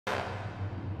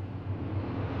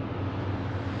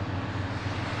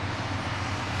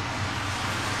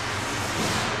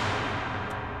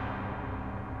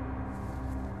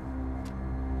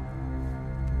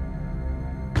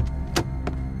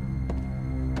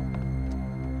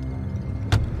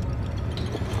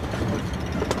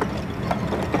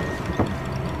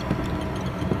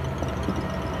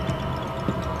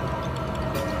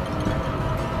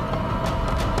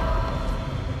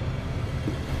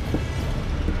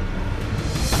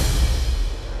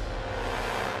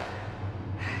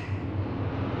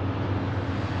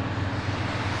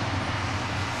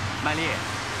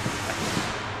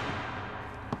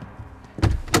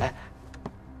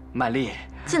曼丽，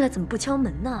进来怎么不敲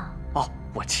门呢？哦，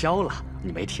我敲了，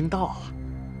你没听到啊？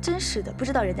真是的，不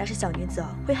知道人家是小女子哦，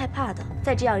会害怕的。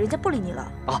再这样，人家不理你了。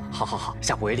啊，好好好，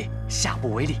下不为例，下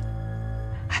不为例。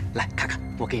哎，来看看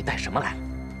我给你带什么来了，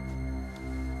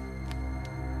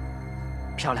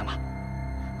漂亮吗？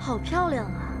好漂亮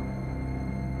啊，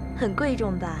很贵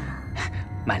重吧？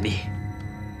曼丽，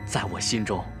在我心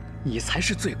中，你才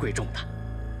是最贵重的。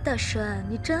大栓，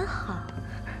你真好。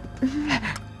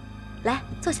来，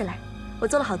坐下来，我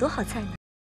做了好多好菜呢。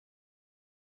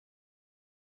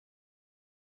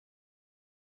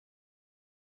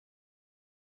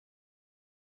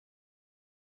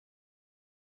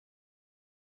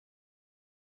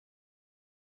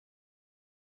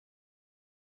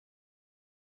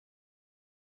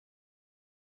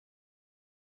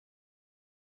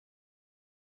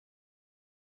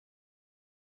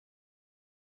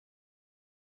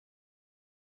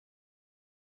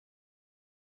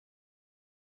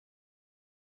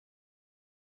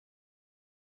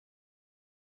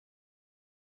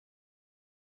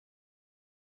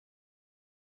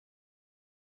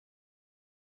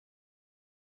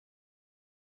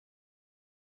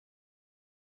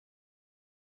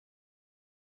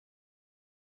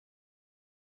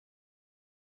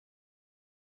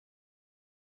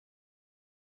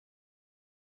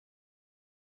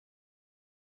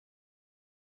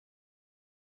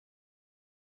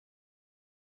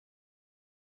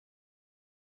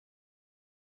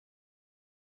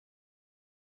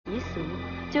习俗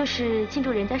就是庆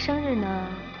祝人家生日呢，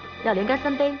要连干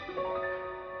3杯。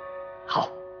好，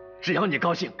只要你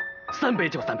高兴，3杯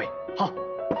就3杯。好，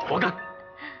我干。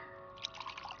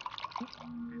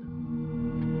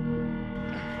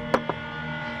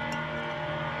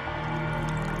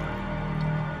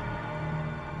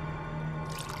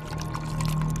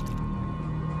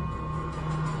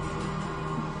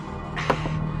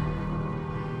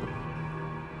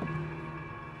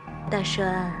大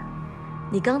栓，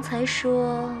你刚才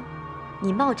说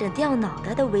你冒着掉脑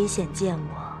袋的危险见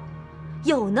我，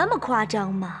有那么夸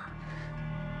张吗？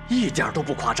一点都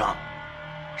不夸张。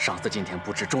上司今天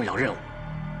布置重要任务，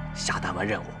下达完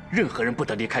任务，任何人不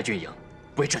得离开军营，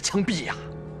违者枪毙呀。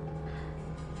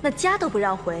那家都不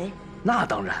让回？那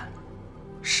当然，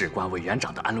事关委员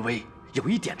长的安危，有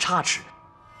一点差池，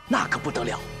那可不得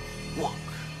了。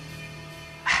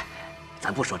哎，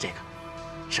咱不说这个，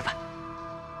吃饭。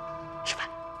吃饭。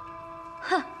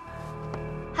哼，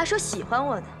还说喜欢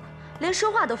我呢，连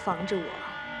说话都防着我。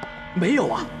没有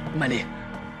啊，曼丽，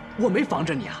我没防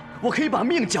着你啊，我可以把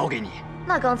命交给你。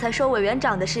那刚才说委员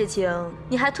长的事情，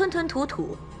你还吞吞吐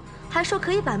吐，还说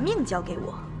可以把命交给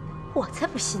我，我才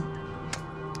不信呢。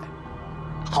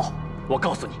好，我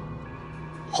告诉你，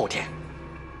后天，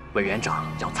委员长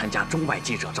要参加中外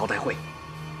记者招待会，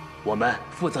我们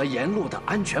负责沿路的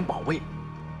安全保卫。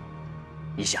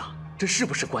你想，这是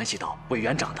不是关系到委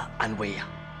员长的安危呀？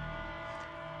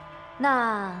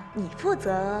那你负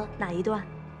责哪一段？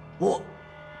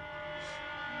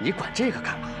你管这个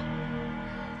干嘛？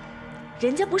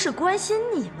人家不是关心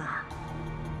你吗？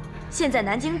现在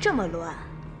南京这么乱，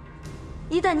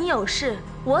一旦你有事，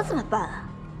我怎么办啊？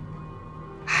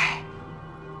哎，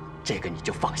这个你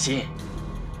就放心。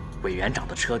委员长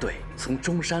的车队从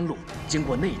中山路经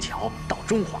过内桥到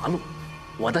中华路，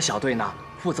我的小队呢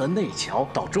负责内桥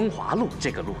到中华路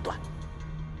这个路段，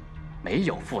没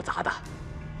有复杂的，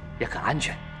也很安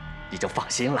全，你就放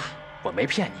心了，我没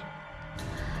骗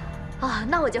你。啊，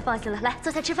那我就放心了。来，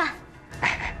坐下吃饭。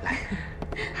哎，来。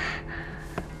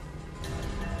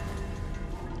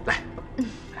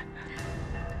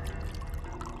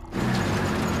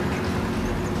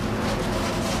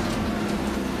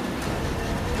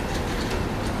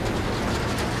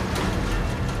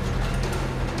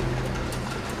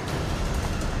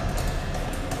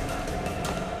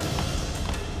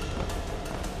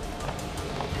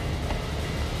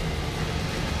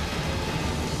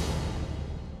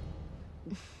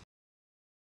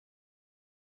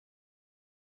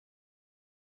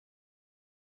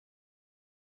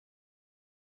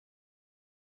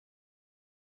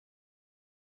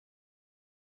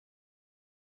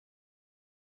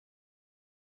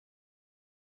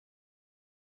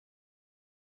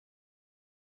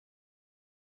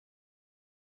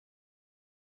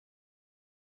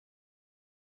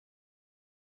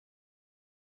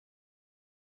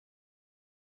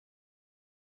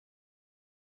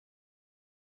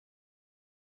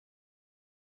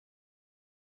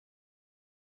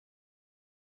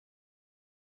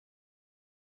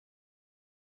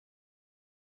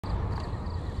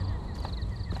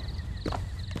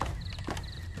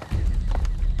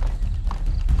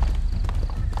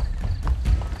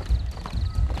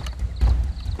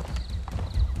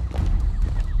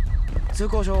通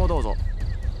行証をどうぞ。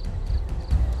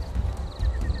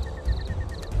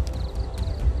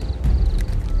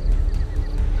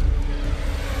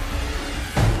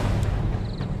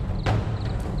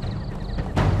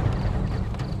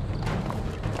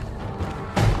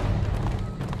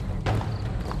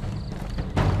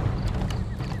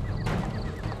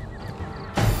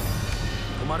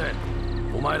止まれ。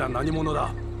お前ら何者だ。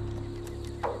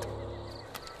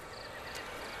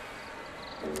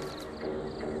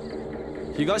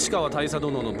東川大佐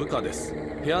殿の部下です。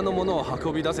部屋のものを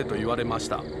運び出せと言われまし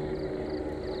た。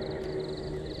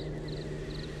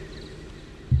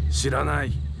知らな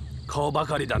い。顔ば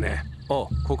かりだね。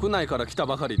国内から来た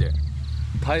ばかりで。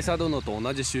大佐殿と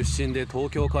同じ出身で東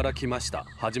京から来ました。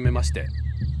はじめまして。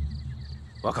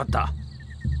分かった。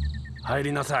入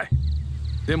りなさい。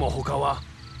でも他は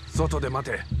外で待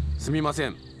て。すみませ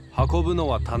ん。運ぶの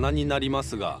は棚になりま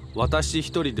すが、私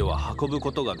一人では運ぶ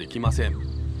ことができません。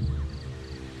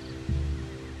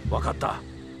分かった。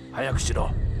早くし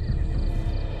ろ。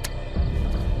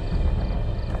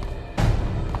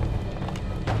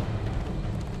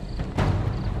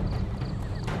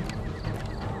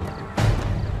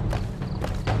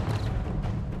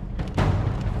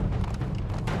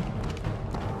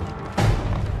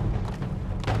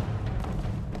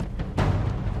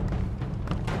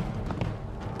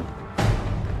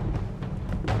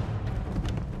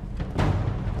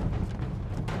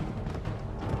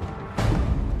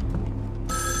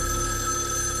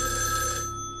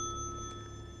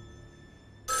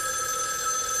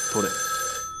取れ。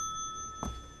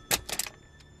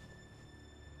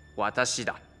私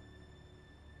だ。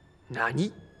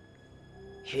何？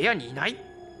部屋にいない？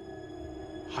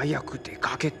早く出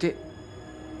かけて。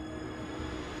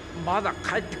まだ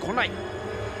帰ってこない。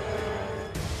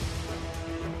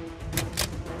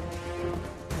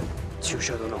中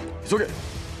将殿。急げ。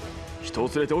人を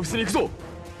連れてオフィスに行くぞ。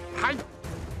はい。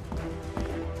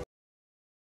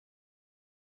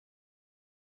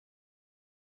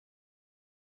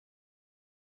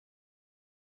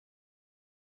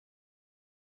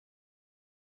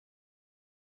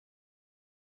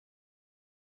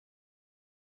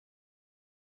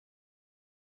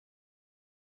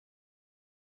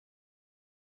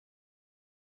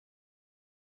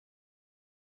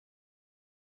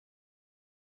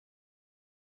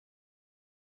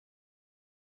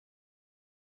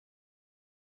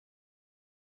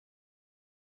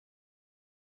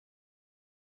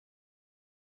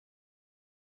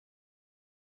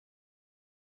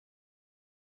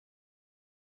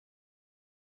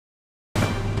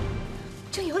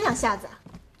真有两下子，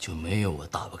就没有我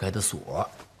打不开的锁。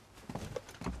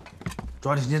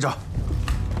抓紧时间找。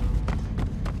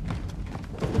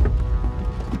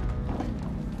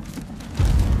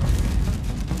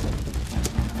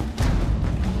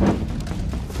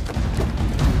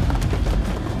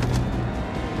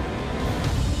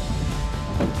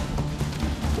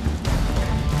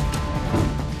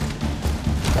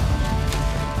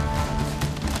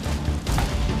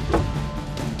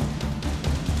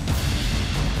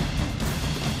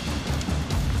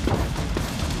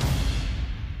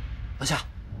楼下。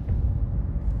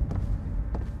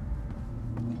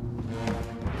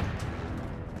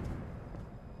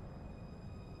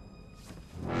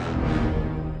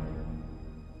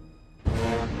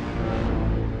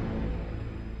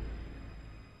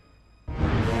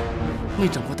没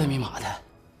整过带密码的。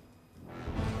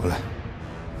过来。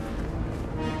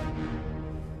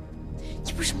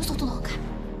你不是什么锁都能开？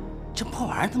这破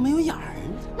玩意儿它没有眼儿。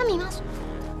那密码锁？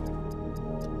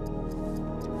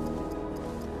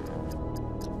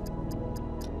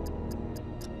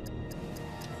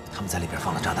他们在里边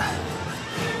放了炸弹，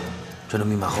转到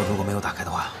密码后，如果没有打开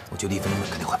的话，我觉得1分钟内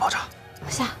肯定会爆炸。老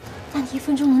夏，那你1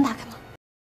分钟能打开吗？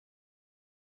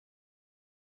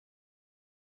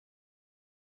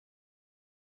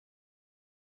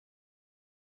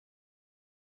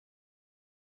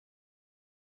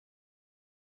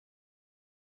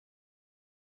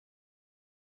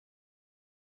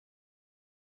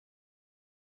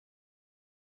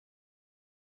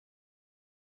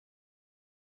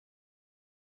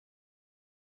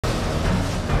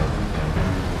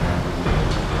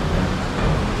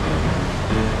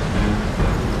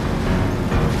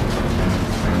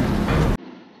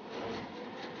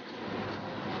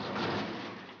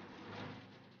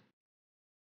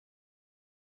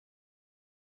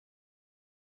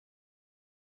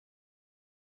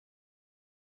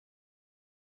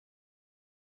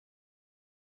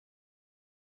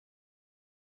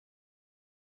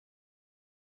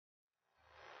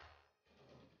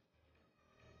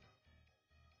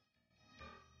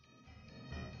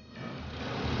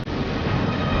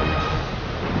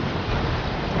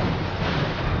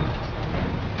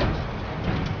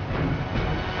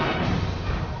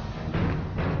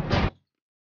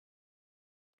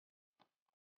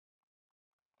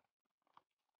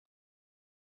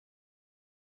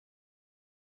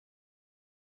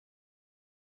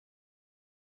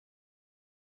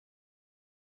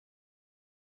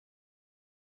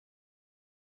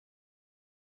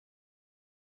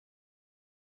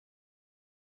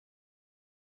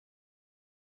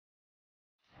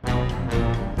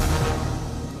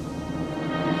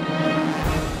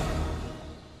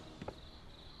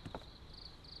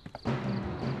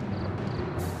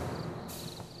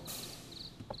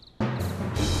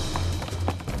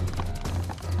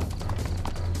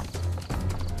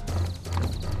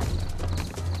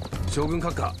将軍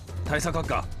閣下、大佐閣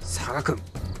下。佐賀君、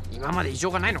今まで異常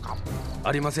がないのか？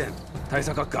ありません、大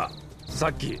佐閣下。さ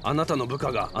っきあなたの部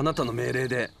下があなたの命令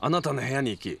であなたの部屋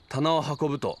に行き棚を運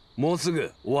ぶと、もうす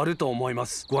ぐ終わると思いま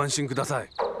す。ご安心ください。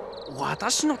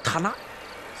私の棚？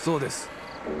そうです。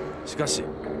しかし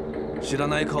知ら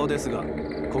ない顔ですが、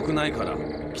国内から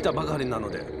来たばかりなの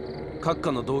で閣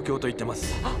下の同郷と言ってま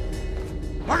す。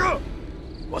バカ！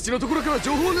わしのところから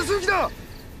情報を盗む気だ。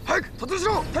早く突入し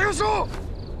ろ！対応しろ！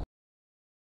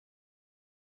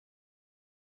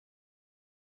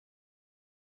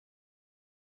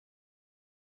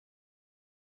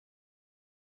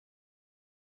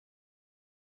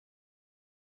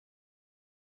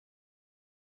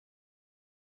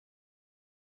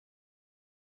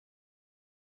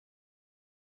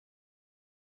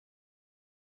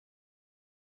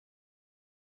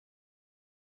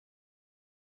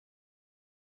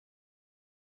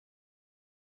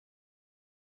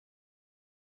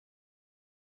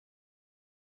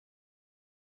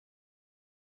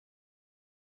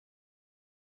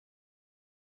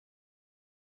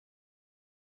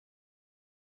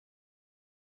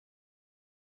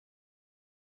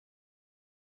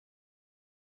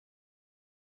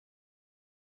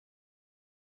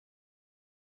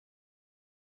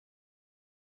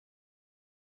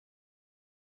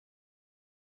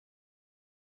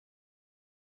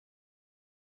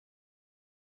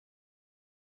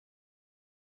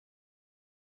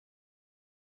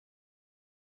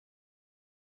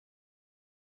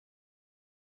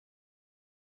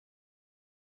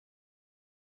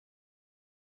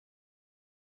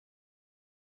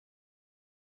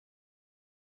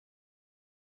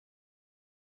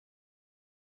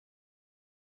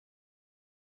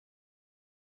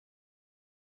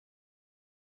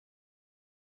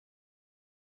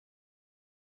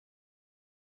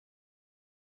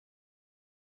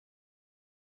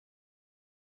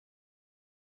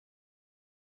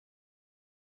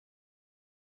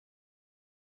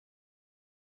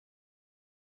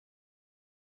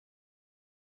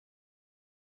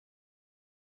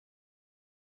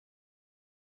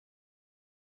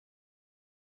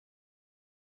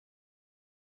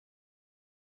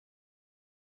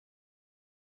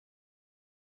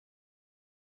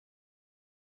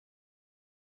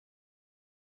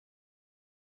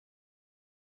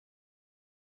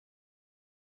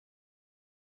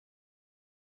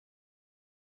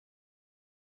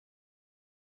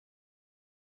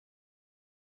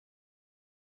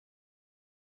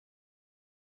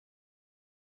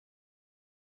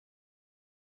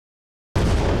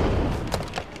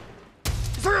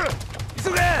急げ！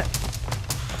急げ！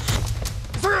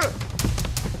急げ！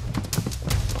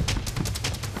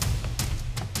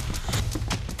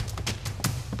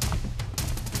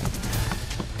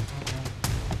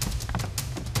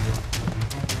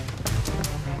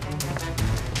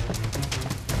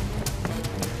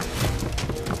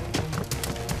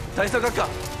大佐閣下、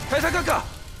大佐閣下、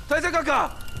大佐閣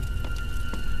下。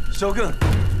将軍、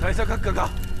大佐閣下が。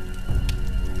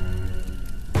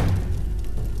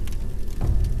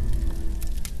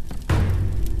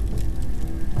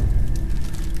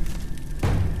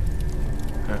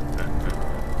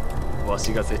わ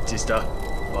しが設置した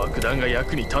爆弾が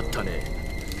役に立ったね。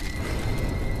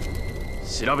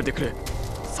調べてくれ。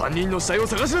3人の死体を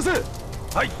探し出せ。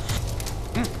はい。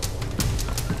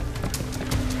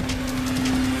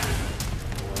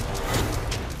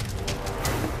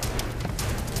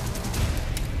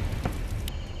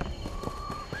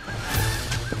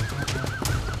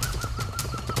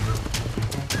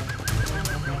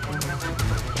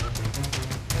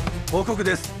報告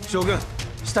です、将軍。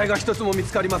死体が一つも見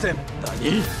つかりません。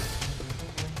何？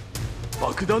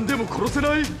爆弾でも殺せ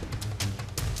ない？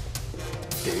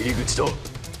出入り口と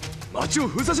町を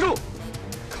封鎖しろ。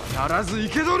必ず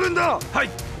生け捕るんだ。はい。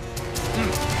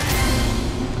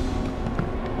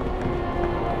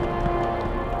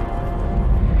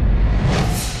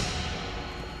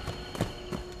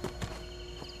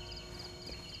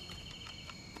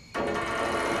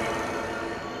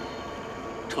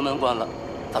城门关了，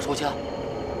咋出去啊？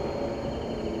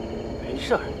没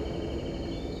事儿，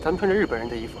咱们穿着日本人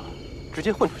的衣服，直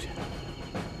接混出去。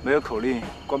没有口令，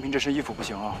光凭这身衣服不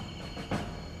行啊。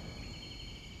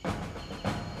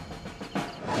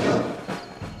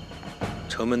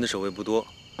城门的守卫不多，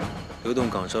流动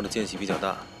岗哨的间隙比较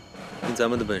大，凭咱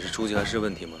们的本事出去还是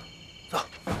问题吗？走。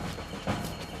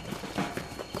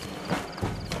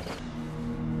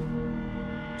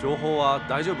情報は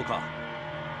大丈夫か？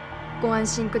ご安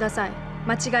心ください。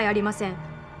間違いありません。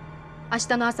明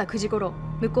日の朝9時頃、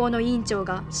向こうの委員長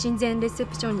が親善レセ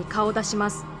プションに顔を出しま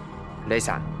す。レイ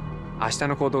さん、明日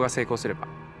の行動が成功すれば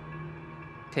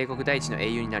帝国第一の英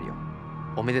雄になるよ。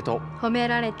おめでとう。褒め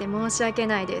られて申し訳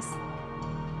ないです。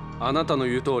あなたの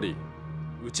言う通り、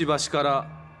内橋から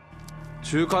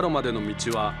中華路までの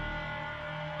道は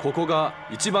ここが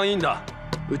一番いいんだ。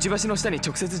内橋の下に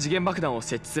直接時限爆弾を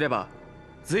設置すれば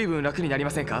随分楽になり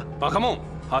ませんか？バカモン、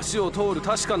橋を通る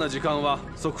確かな時間は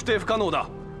測定不可能だ。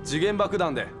時限爆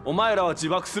弾でお前らは自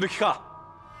爆する気か？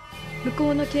向こ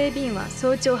うの警備員は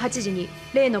早朝8時に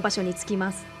例の場所に着き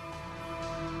ます。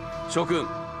諸君、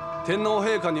天皇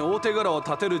陛下に大手柄を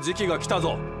立てる時期が来た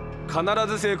ぞ。必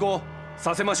ず成功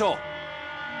させましょ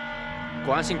う。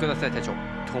ご安心ください隊長。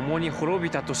共に滅び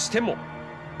たとしても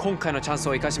今回のチャンス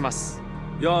を生かします。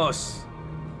よし、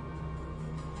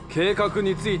計画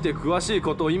について詳しい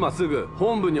ことを今すぐ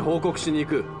本部に報告しに行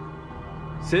く。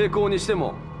成功にして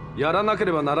もやらなけ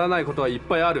ればならないことはいっ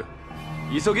ぱいある。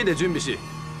急ぎで準備し、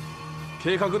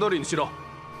計画通りにしろ。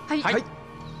はい、はい。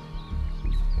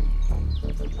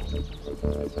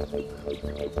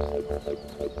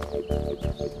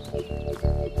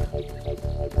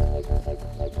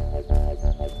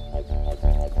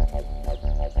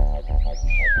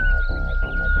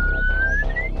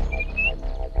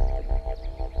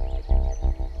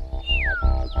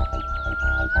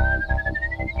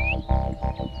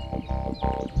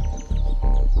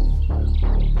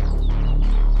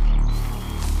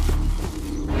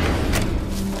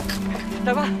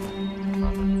长官，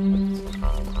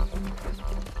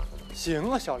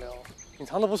行啊，小刘，你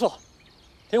藏得不错，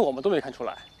连我们都没看出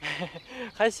来。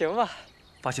还行吧。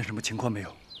发现什么情况没有？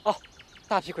哦，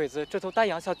大皮鬼子这从丹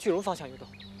阳向巨龙方向移动。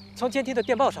从监听的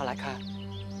电报上来看，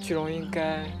巨龙应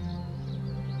该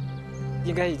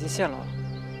已经陷落了。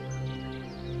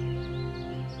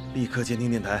立刻监听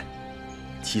电台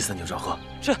，739召贺。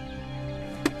是。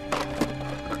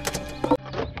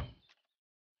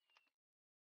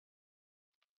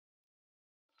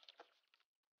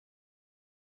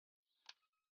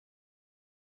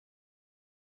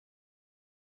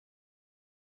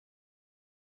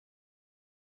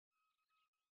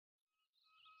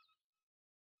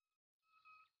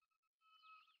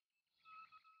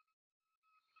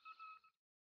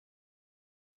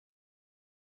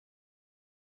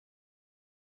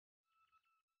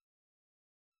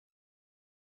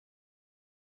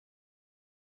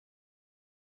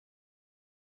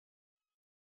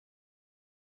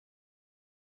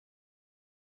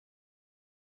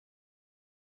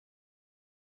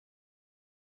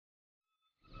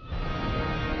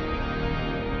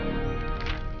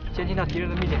监听到敌人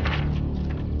的密电。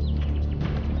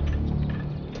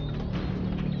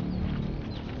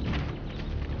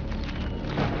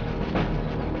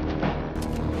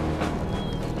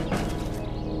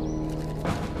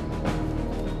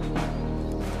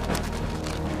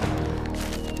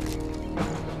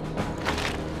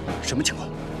什么情况？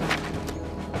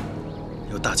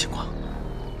有大情况。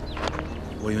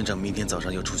委员长明天早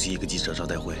上要出席一个记者招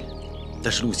待会，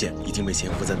但是路线已经被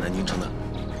潜伏在南京城的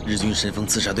日军神风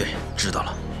刺杀队知道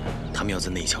了，他们要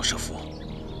在内桥设伏。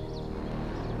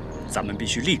咱们必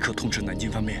须立刻通知南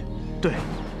京方面。对，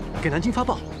给南京发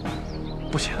报。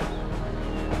不行，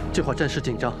这会儿战事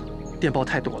紧张，电报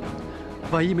太多了，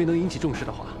万一没能引起重视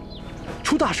的话，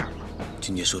出大事了。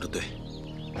军姐说的对，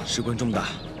事关重大，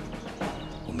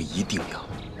我们一定要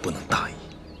不能大意。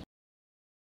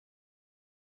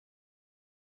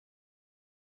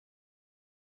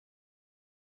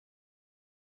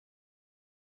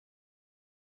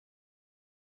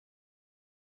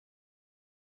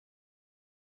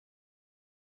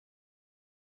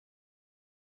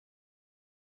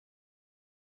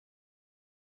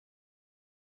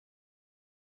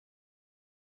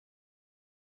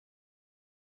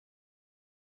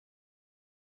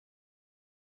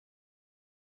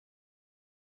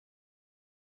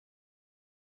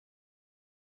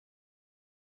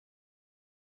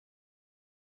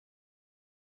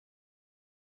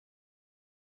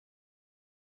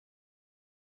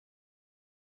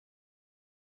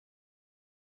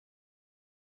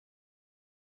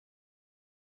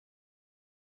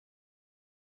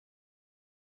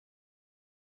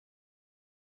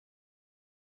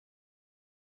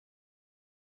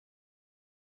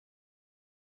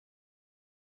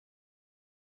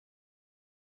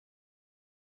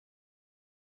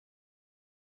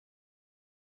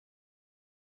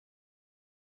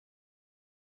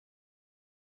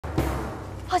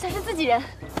好像是自己人，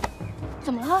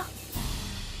怎么了？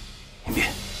云边，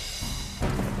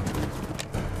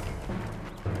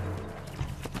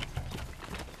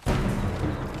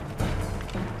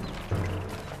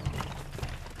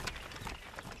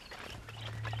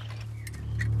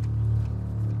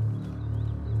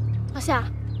老夏，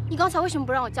你刚才为什么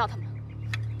不让我叫他们？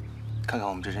看看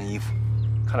我们这身衣服，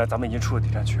看来咱们已经出了敌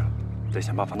占区了，得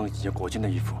想办法弄几件国军的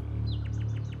衣服。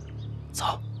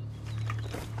走。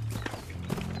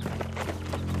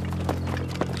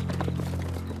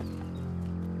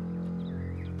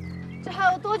这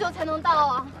还有多久才能到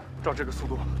啊？照这个速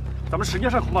度，咱们时间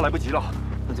上恐怕来不及了。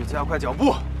那就加快脚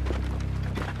步。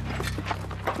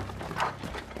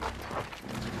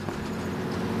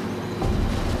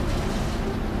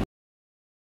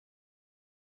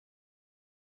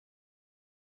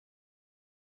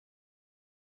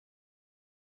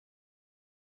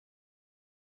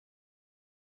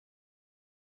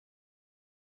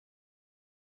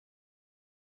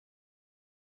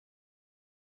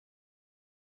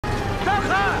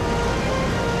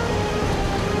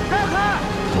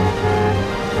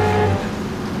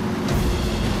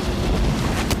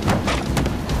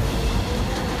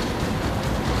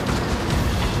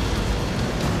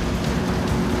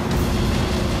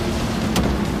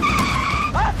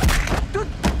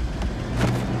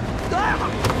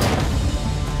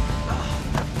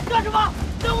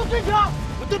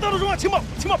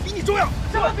 情报比你重要，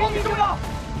什么比你重要？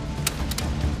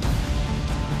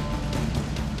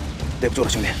对不住了，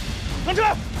兄弟。上车！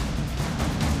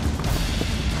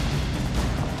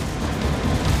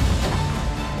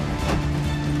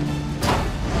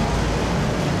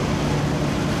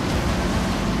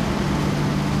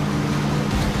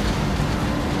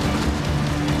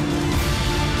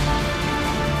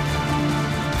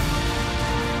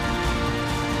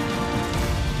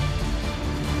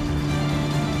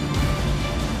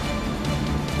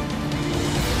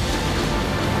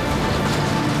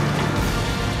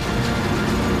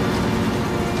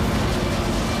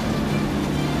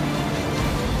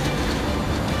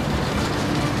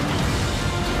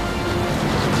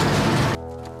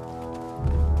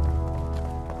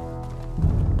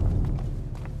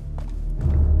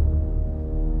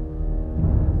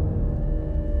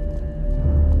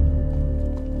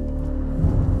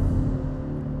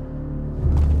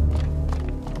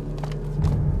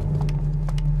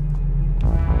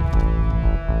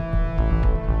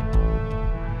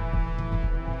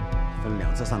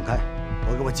散开，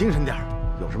都给我精神点儿！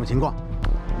有什么情况，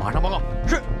马上报告。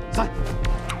是3。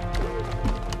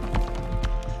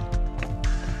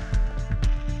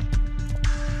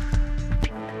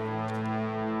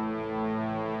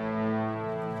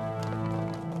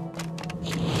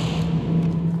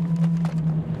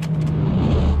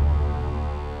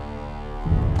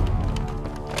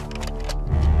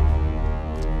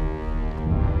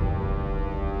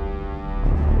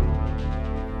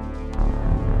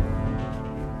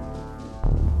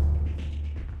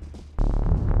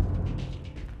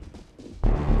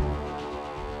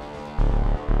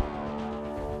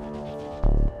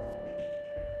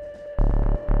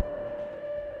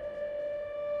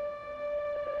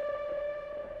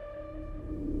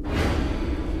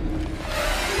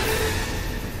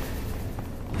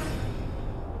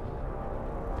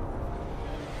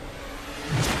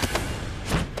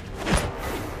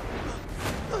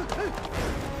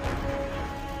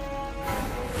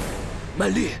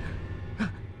慢力！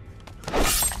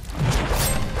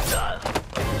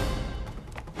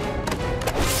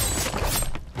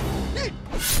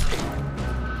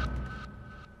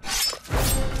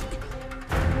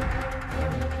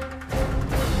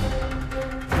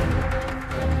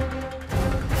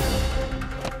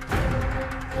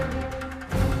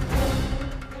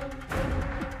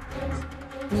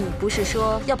你不是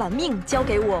说要把命交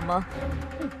给我吗？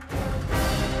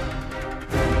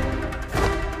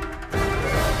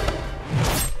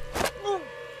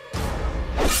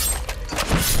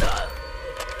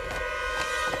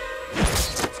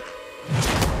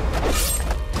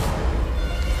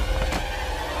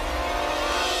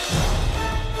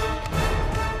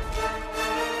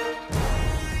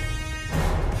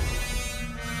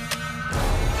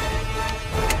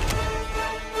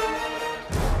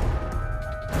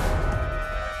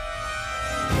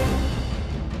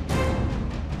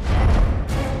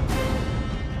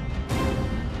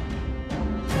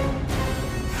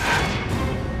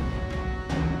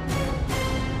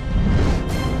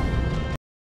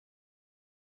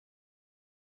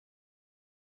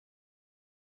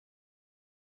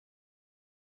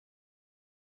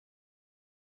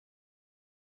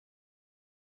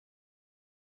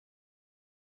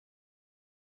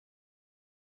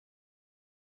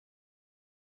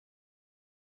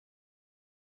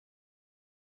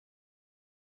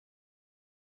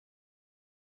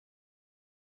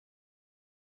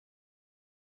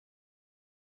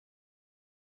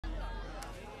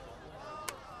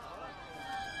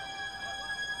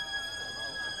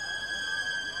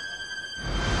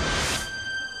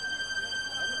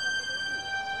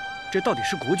这到底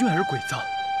是国军还是鬼子？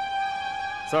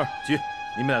三儿、菊，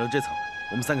你们俩留这层，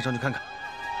我们3个上去看看。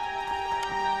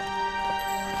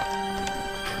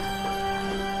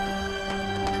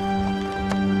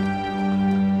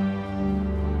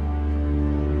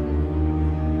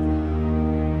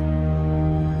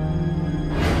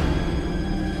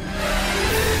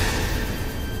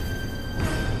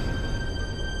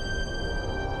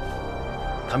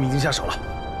 他们已经下手了，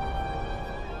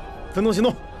分头行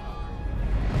动。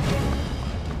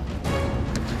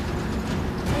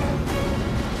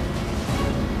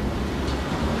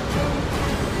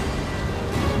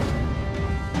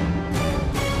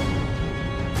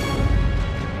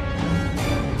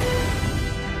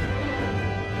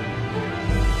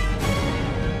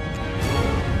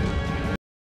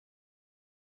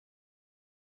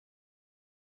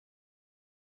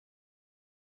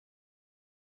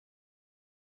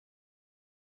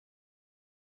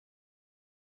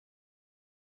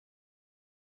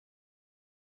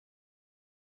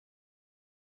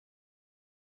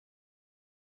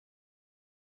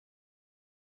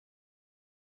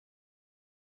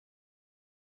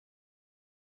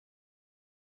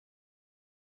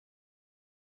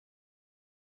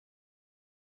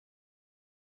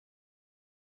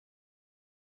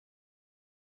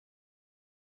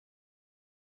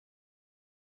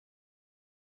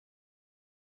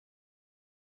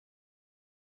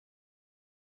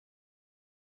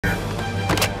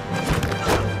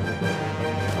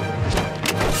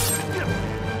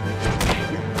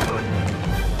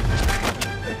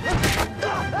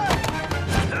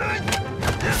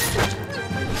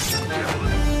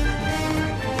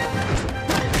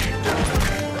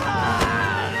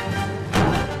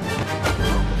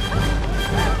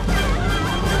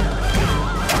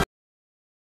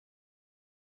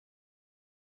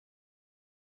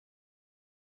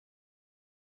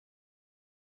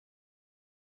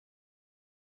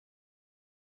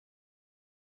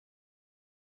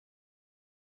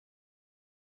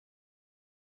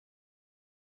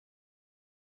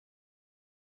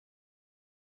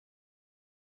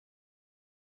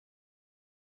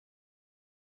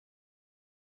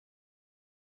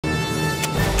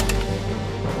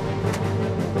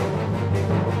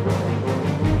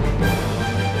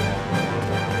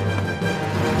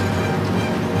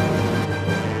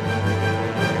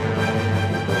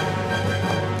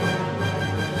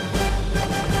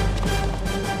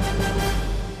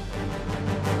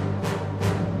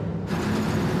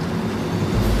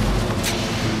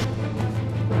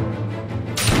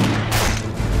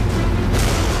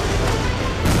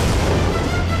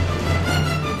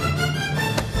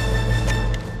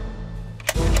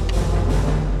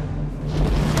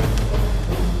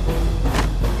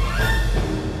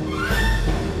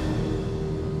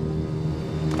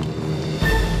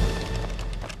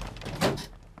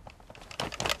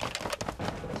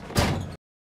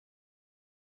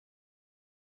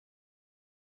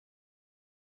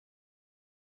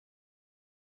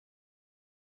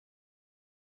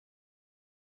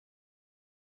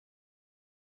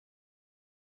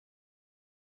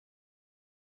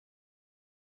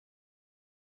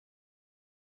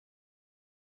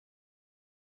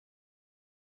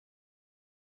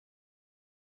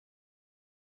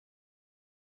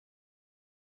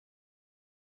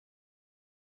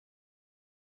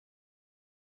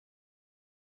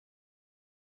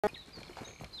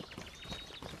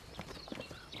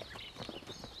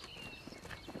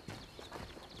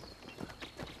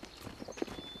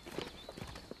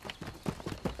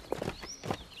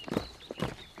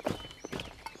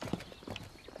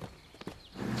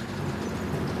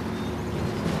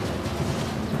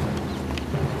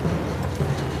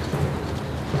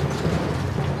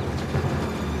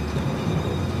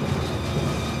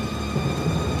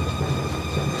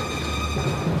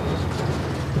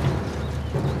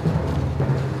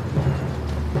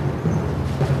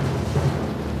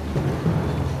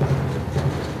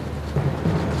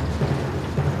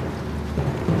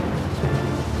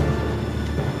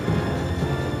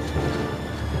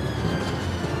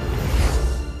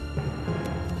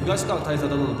東川大佐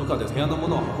殿の部下で部屋のも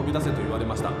のを運び出せと言われ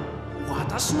ました。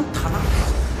私の棚。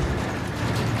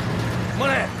止ま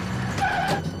れ。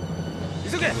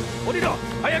急げ、降りろ、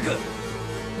早く。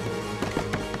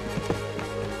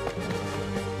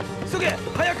急げ、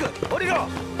早く降りろ。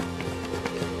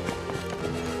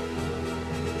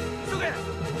急げ。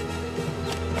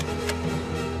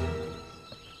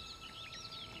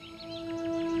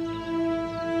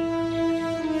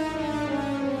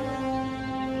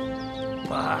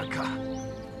バカ。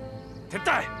撤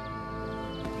退。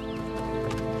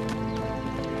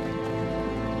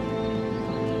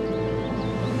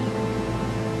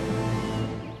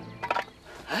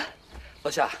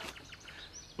夏，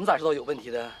你咋知道有问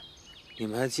题的？你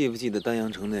们还记不记得丹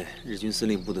阳城内日军司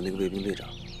令部的那个卫兵队长？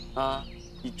啊，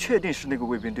你确定是那个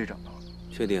卫兵队长吗？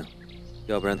确定，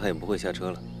要不然他也不会下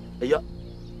车了。哎呀，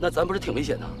那咱不是挺危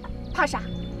险的？怕啥？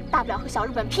大不了和小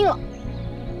日本拼了。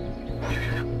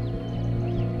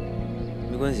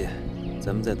没关系，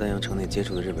咱们在丹阳城内接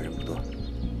触的日本人不多。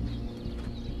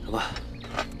走吧。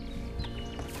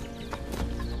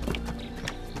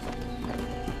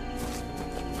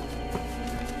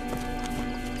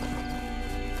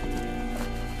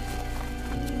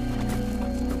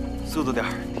 速度点，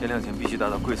天亮前必须达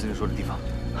到贵司令说的地方。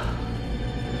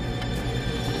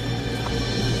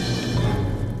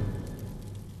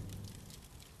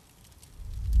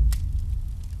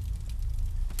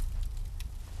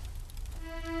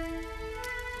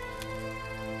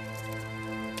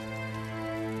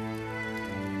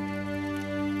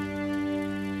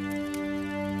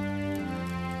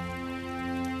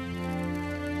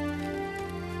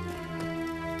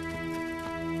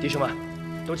弟兄们，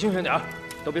都清醒点儿。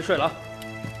 都别睡了啊！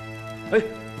哎，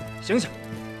醒醒！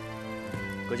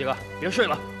哥几个别睡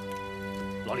了。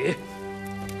老李，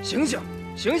醒醒，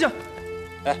醒醒！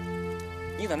哎，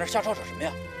你在那瞎吵吵什么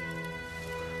呀？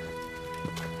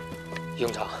营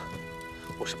长，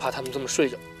我是怕他们这么睡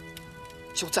着，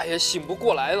就再也醒不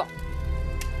过来了。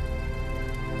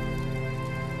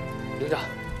营长，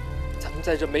咱们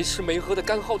在这没吃没喝的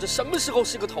干耗着，什么时候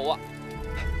是个头啊？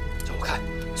叫我看，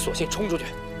索性冲出去，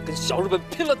跟小日本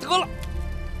拼了得了！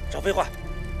 少废话！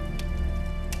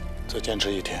再坚持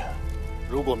一天，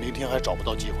如果明天还找不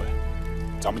到机会，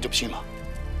咱们就拼了。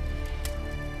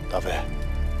大飞，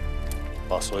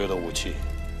把所有的武器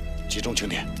集中清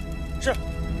点。是。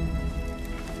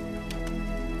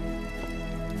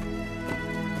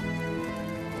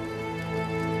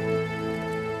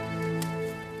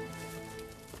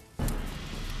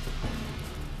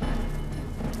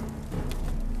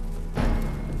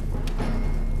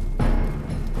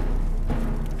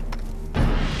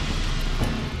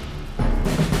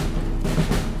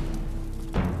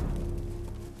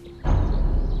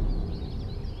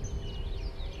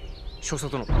少佐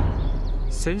殿、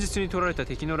先日に取られた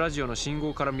敵のラジオの信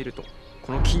号から見ると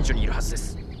この近所にいるはずで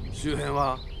す。周辺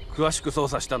は詳しく捜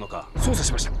査したのか？捜査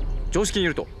しました。常識によ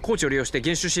ると高知を利用して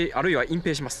減収し、あるいは隠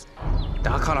蔽します。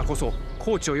だからこそ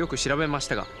高知をよく調べまし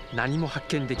たが何も発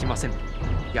見できません。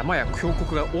山や峡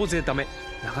谷が大勢ダメ、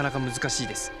なかなか難しい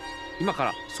です。今か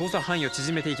ら捜査範囲を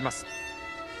縮めていきます。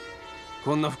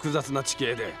こんな複雑な地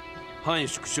形で範囲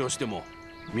縮小しても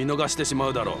見逃してしま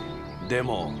うだろう。で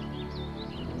も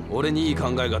俺にいい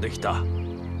考えができた。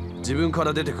自分か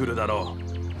ら出てくるだろ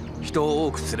う。人を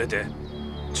多く連れて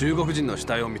中国人の死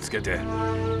体を見つけて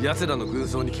奴らの軍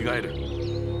装に着替え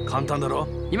る。簡単だろ？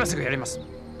今すぐやります。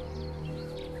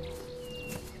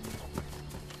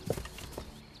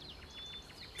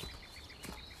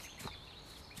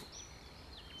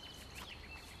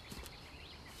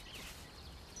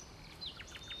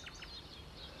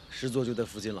师座就在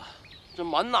附近了。这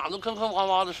满哪都坑坑洼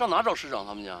洼的，上哪找师长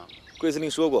他们去？贵司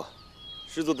令说过，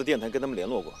师座的电台跟他们联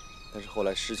络过，但是后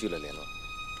来失去了联络，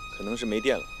可能是没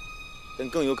电了。但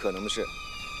更有可能的是，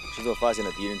师座发现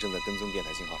了敌人正在跟踪电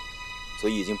台信号，所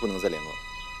以已经不能再联络了。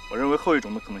我认为后一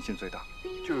种的可能性最大。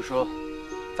就是说，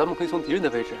咱们可以从敌人的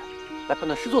位置来判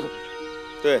断师座的位置。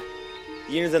对，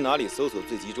敌人在哪里搜索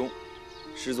最集中，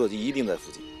师座就一定在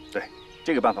附近。对，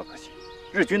这个办法可行。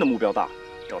日军的目标大，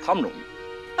找他们容易。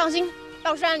放心，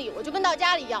到山里我就跟到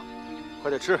家里一样。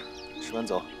快点吃，吃完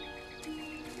走。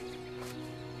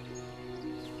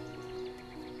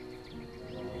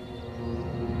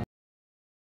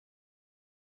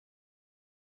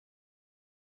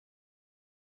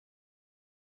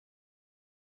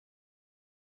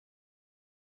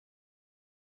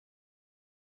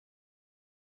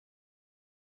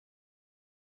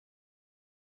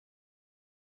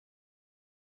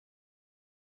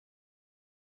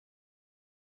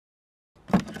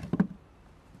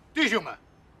弟兄们，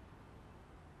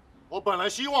我本来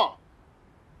希望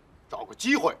找个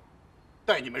机会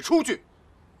带你们出去，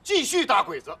继续打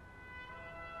鬼子。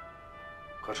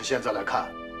可是现在来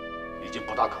看，已经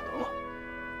不大可能了。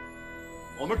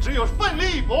我们只有奋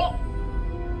力一搏，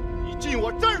以尽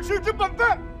我战士之本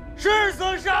分，誓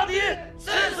死杀敌，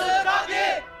誓死杀敌。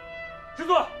师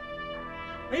座，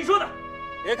没说的。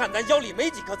别看咱腰里没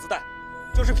几颗子弹，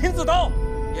就是凭子刀，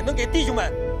也能给弟兄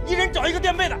们一人找一个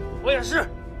垫背的。我也是。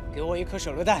给我一颗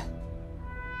手榴弹，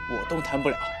我都弹不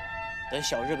了。等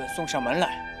小日本送上门来，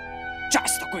炸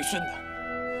死他龟孙的。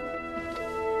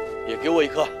也给我一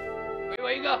颗。给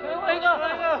我一个，给我一个，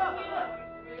来一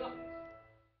个。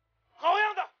好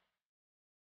样的！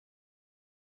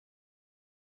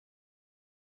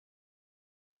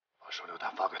把手榴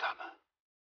弹发给他们。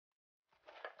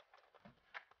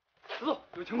师座，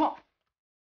有情况。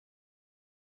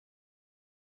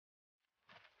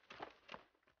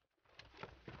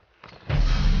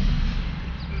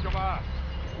师兄们，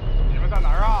你们在哪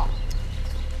儿啊？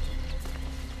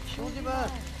兄弟们，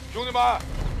兄弟们，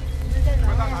你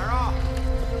们在哪儿啊？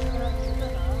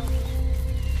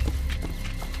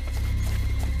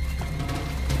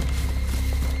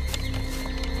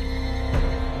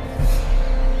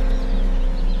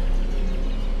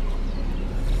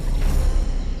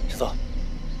师座，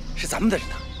是咱们的人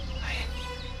呐！哎，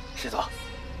师座，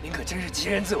您可真是吉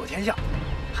人自有天相，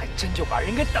还真就把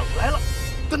人给等来了。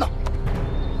等等，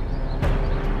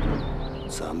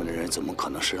咱们的人怎么可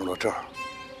能深入到这儿？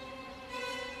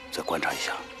再观察一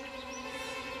下。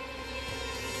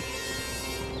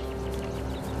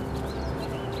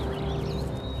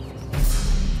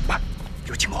慢，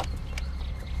有情况。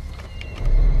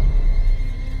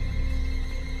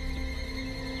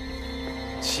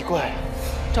奇怪啊，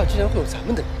这儿居然会有咱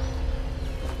们的人。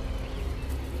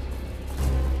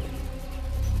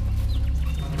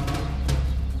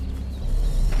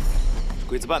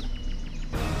鬼子办的，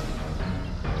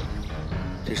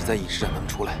这是在隐士让他们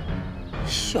出来。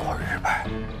小日本，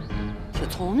挺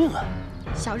聪明啊！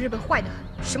小日本坏得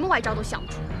很，什么歪招都想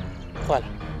不出来。坏了，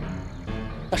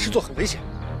那师座很危险。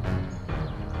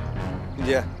云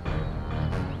杰，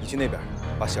你去那边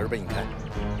把小日本引开。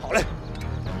好嘞，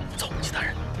走，其他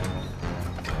人。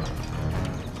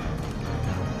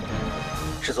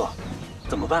师座，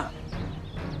怎么办？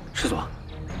师座，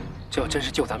这要真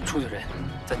是救咱们出去的人，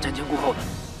咱瞻前顾后的，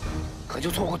可就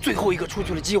错过最后一个出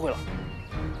去的机会了。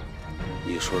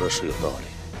你说的是有道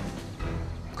理，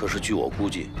可是据我估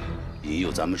计，也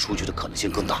有咱们出去的可能性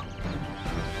更大。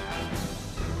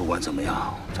不管怎么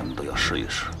样，咱们都要试一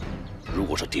试。如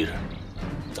果是敌人，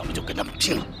咱们就跟他们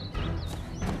拼了。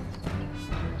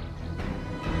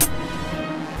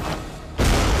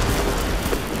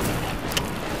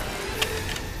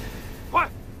快，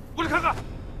过来看看！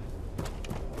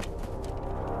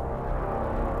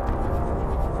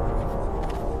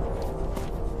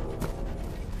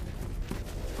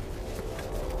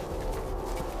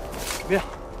怎么样？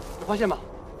有发现吗？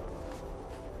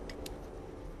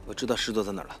我知道师座在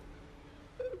哪儿了。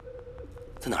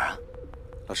在哪儿啊？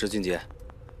老师，俊杰，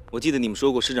我记得你们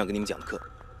说过师长给你们讲的课，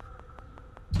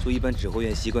说一般指挥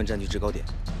员习惯占据制高点，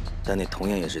但那同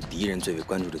样也是敌人最为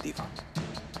关注的地方。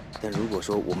但如果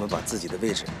说我们把自己的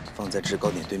位置放在制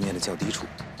高点对面的较低处，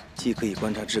既可以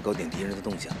观察制高点敌人的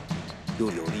动向，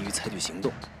又有利于采取行动。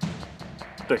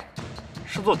对，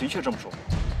师座的确这么说过。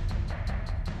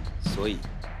所以，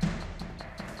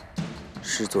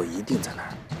师座一定在那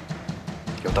儿。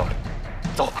有道理，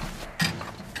走。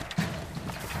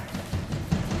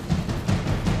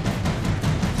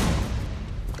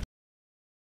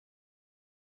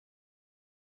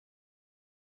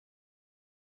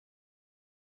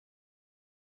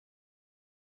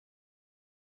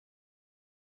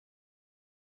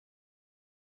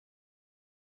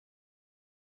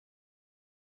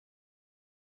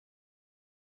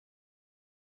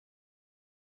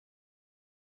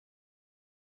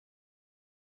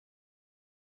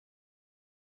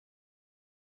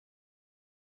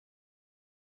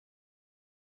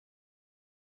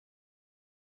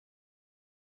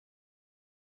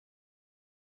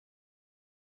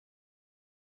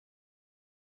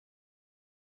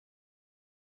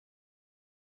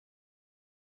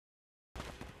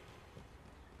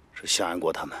是夏安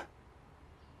国他们。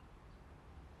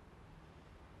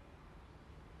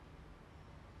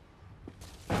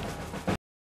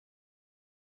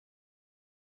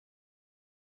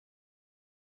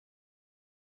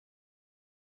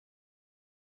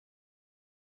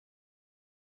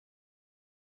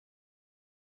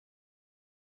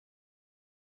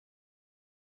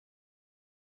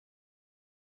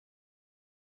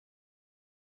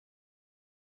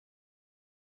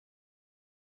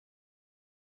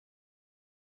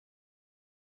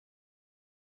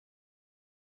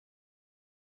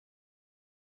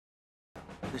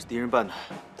那是敌人办的，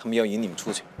他们要引你们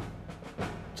出去。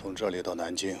从这里到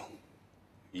南京，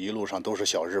一路上都是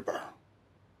小日本，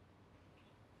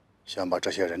想把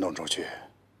这些人弄出去，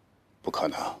不可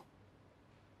能。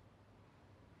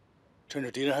趁着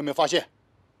敌人还没发现，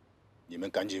你们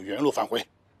赶紧原路返回。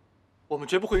我们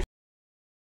绝不会。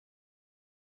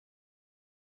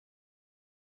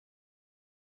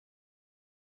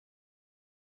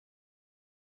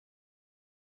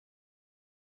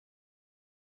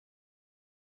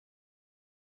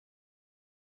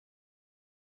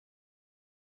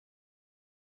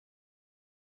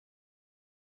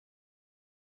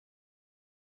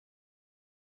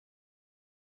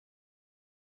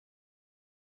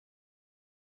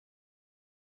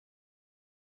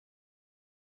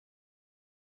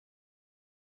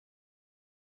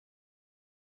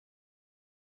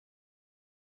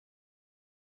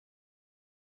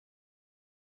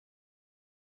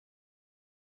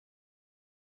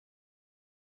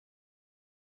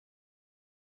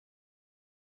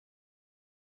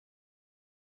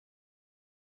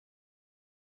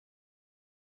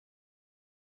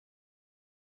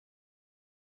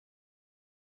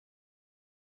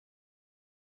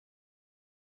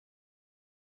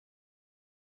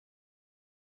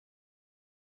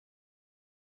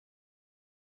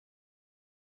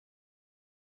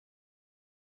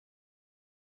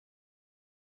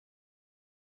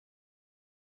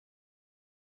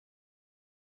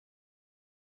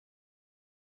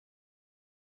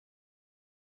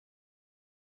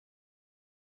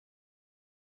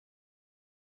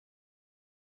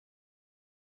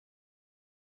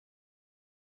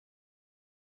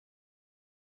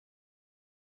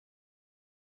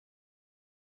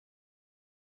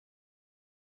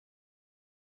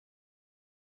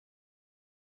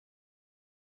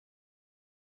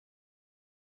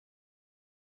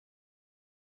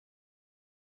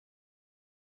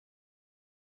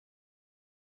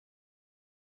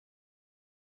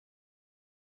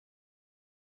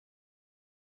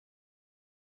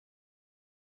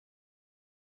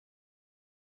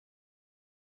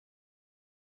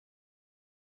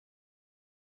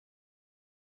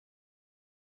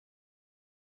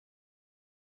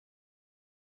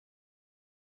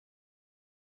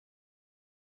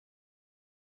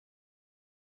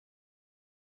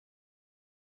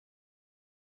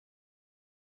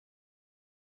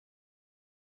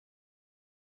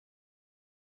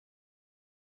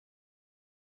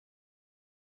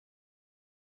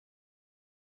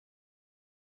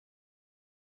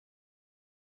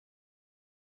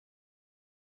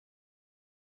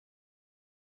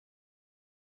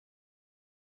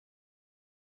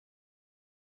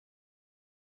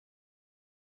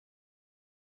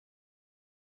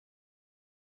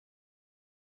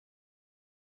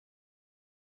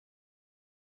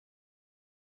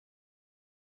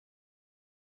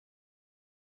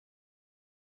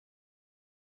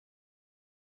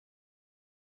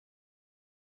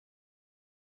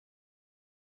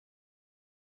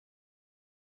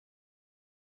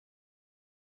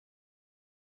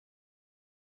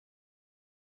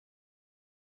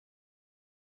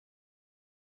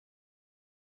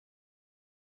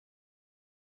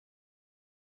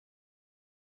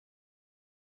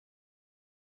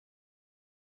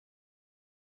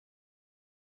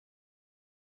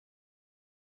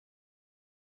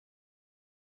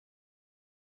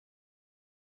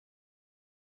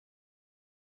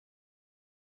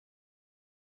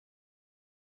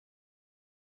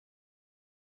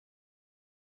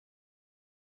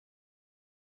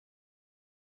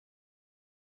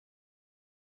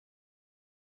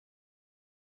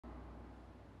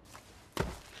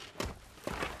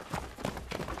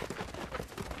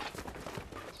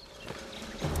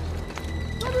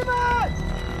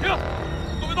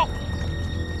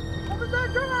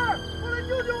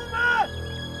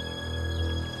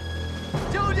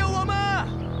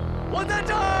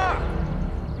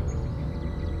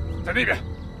在那边，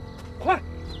快！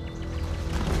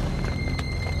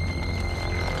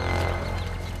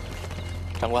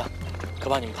长官，可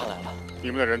把你们盼来了。你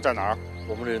们的人在哪儿？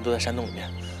我们的人都在山洞里面，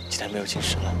几天没有进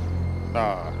食了。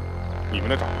那你们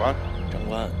的长官？长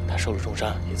官他受了重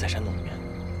伤，也在山洞里面。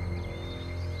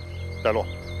带路。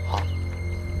好。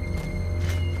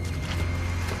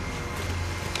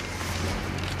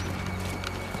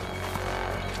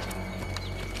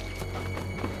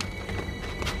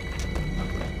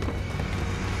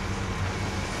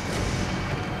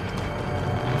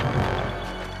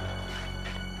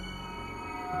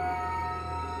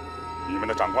你们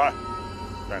的长官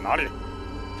在哪里？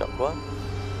长官，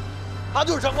他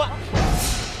就是长官。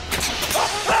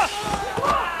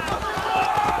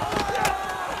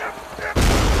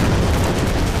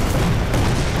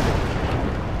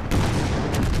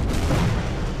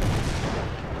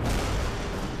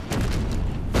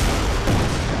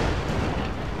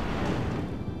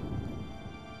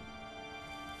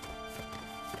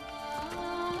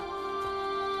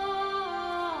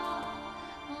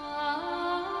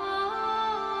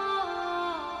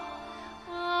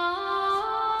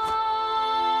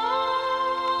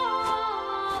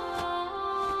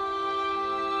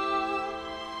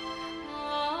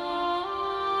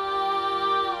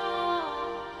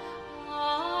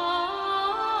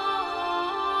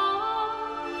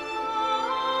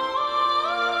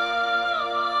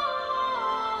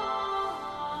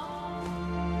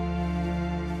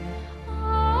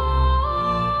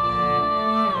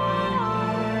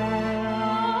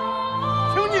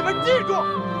记住，如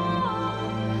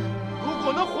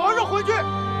果能活着回去，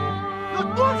要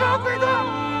多杀鬼子，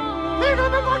替他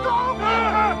们报仇！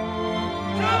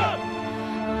是。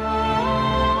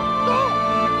走。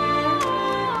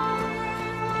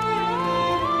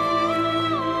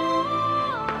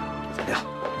怎么样？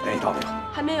联系到没有？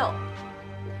还没有。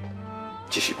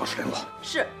继续保持联络。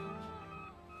是。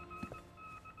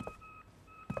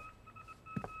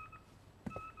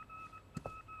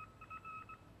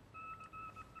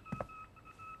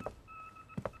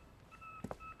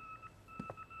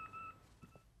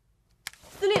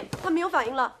有反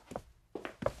应了。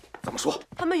怎么说？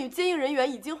他们与接应人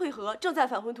员已经会合，正在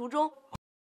返回途中。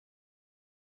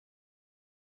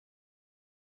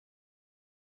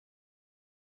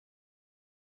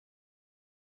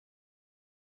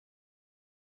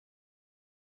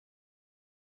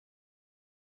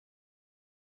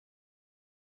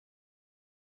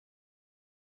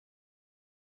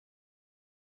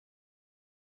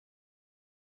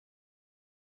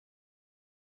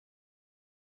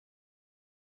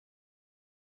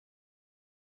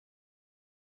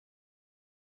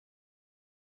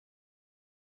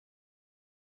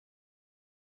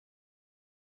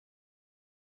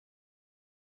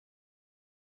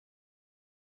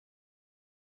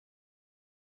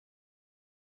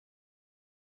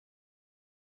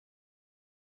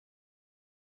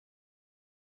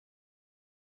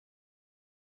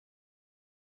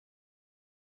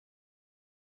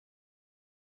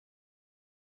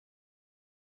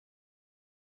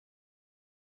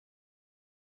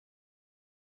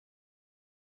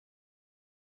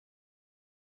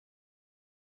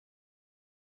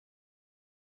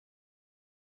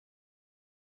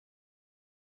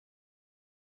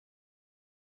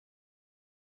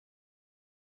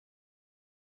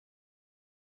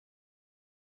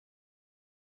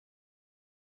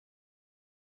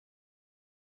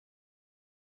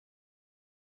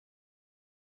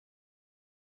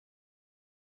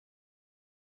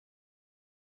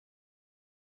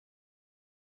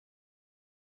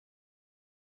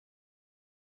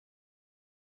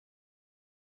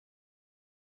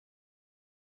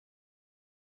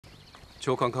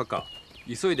長官閣下、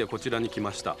急いでこちらに来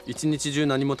ました。一日中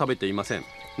何も食べていません。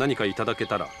何かいただけ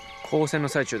たら。交戦の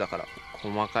最中だから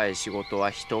細かい仕事は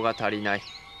人が足りない。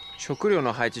食料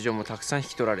の配置場もたくさん引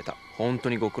き取られた。本当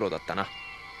にご苦労だったな。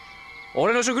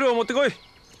俺の食料を持ってこい。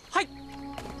はい。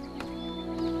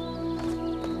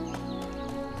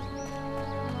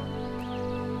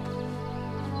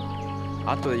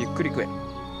あとでゆっくり食え。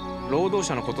労働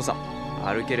者のことさ。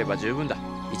歩ければ十分だ。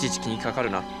いちいち気にかかる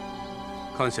な。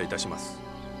感謝いたします。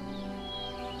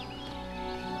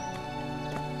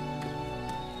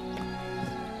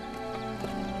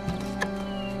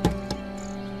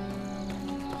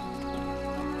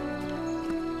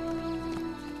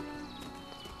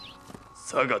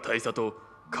佐賀大佐と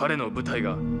彼の部隊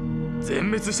が全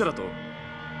滅しただと。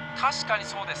確かに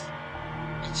そうです。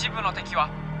一部の敵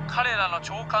は彼らの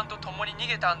長官と共に逃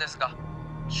げたんですが、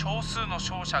少数の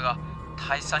勝者が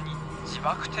大佐に自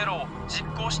爆テロを実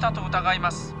行したと疑い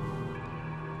ます。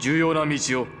重要な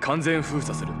道を完全封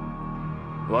鎖する。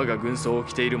我が軍装を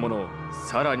着ている者を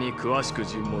さらに詳しく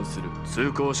尋問する。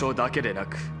通行証だけでな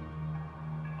く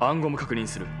暗号も確認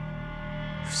する。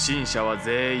不審者は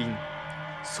全員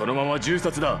そのまま銃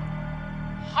殺だ。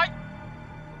はい、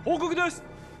報告です。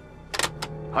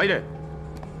入れ。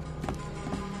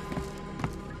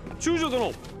中将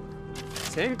殿、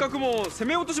尖閣門を攻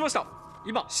めようとしました。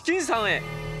今紫禁山へ。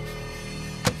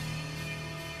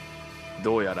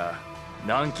どうやら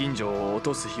南京城を落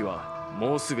とす日は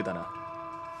もうすぐだな。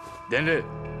伝令、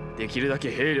できるだ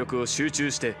け兵力を集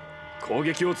中して攻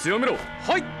撃を強めろ。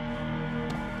はい。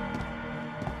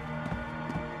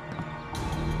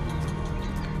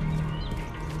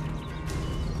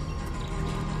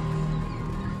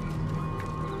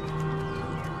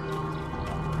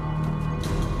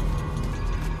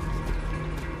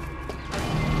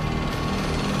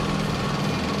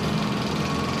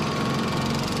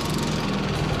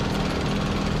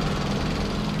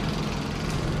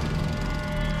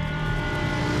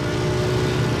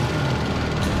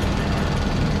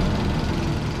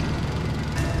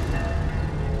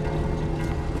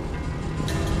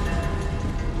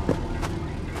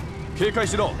警戒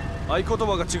しろ。合言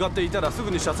葉が違っていたらす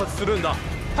ぐに射殺するんだ。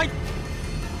はい。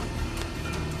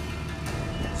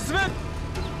進め。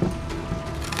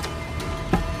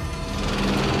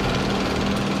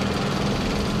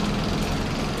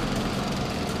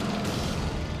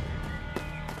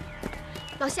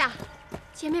老夏，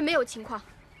前面没有情况。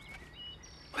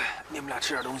你们俩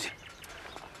吃点东西。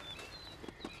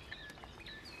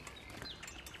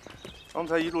刚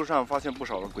才一路上发现不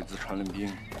少的鬼子传令兵。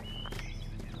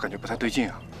 感觉不太对劲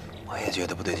啊！我也觉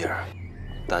得不对劲儿，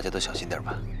大家都小心点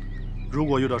吧。如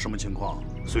果遇到什么情况，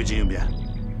随机应变。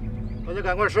大家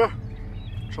赶快吃，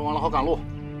吃完了好赶路。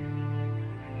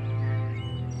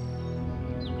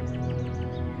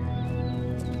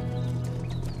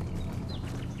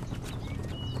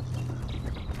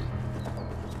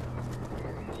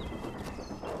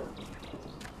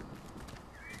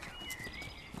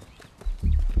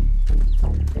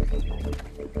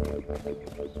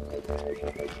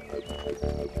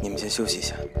你们先休息一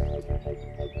下。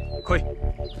来い。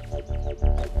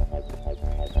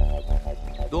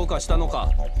どうかしたのか。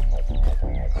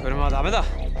車はダメだ。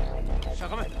しゃ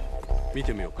がめ。見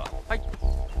てみようか。はい。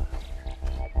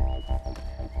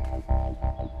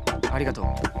ありがとう。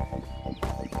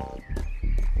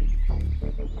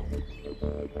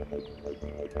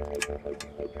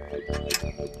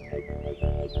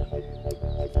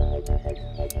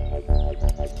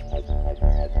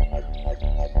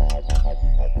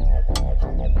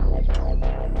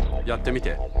やってみ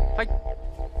て。はい。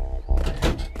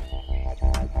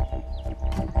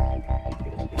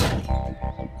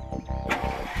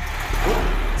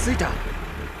お、着いた。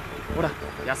ほら、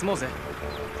休もうぜ。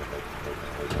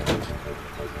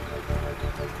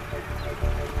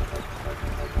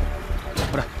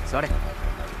ほら、座れ。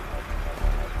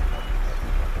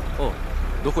おう、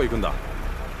どこ行くんだ。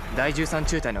第13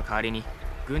中隊の代わりに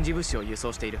軍事物資を輸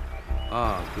送している。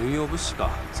ああ、軍用物資か。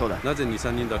そうだ。なぜ2、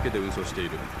3人だけで運送してい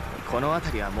る。この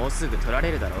辺りはもうすぐ取ら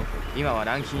れるだろう。今は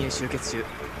南京へ集結中。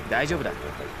大丈夫だ。お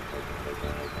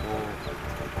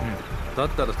う、だっ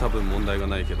たら多分問題が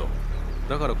ないけど、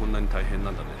だからこんなに大変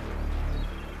なんだね。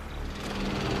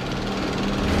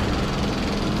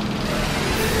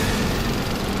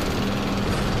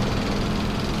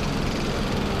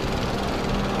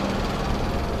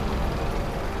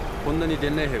こんなに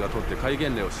伝令兵が取って戒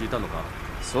厳令を敷いたのか。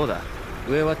そうだ。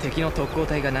上は敵の特攻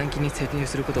隊が南京に潜入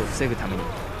することを防ぐために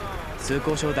通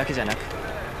行証だけじゃなく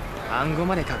暗号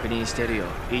まで確認しているよ。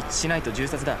一致しないと銃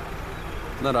殺だ。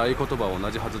なら合言葉は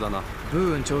同じはずだな。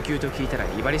武運長久と聞いたら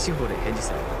威張り司法で返事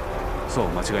する。そう、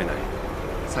間違いない。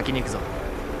先に行くぞ。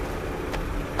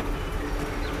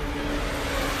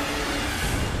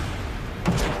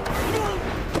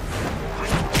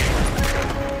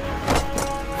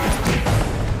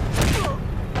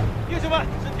英雄们，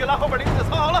身体拉后边的给我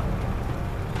藏好了。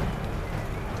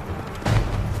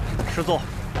师座，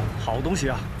好东西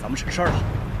啊，咱们省事儿了。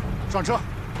上车。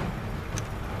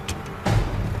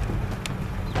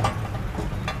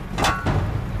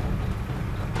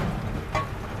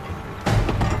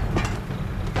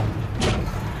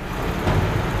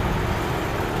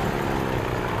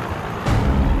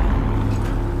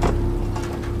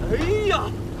哎呀，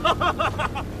哈哈哈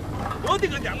哈！我的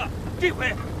个娘啊！这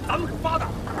回咱们可发达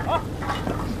啊！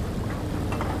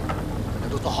大家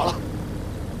都坐好了，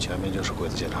前面就是鬼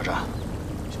子检查站，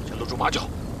小心露出马脚。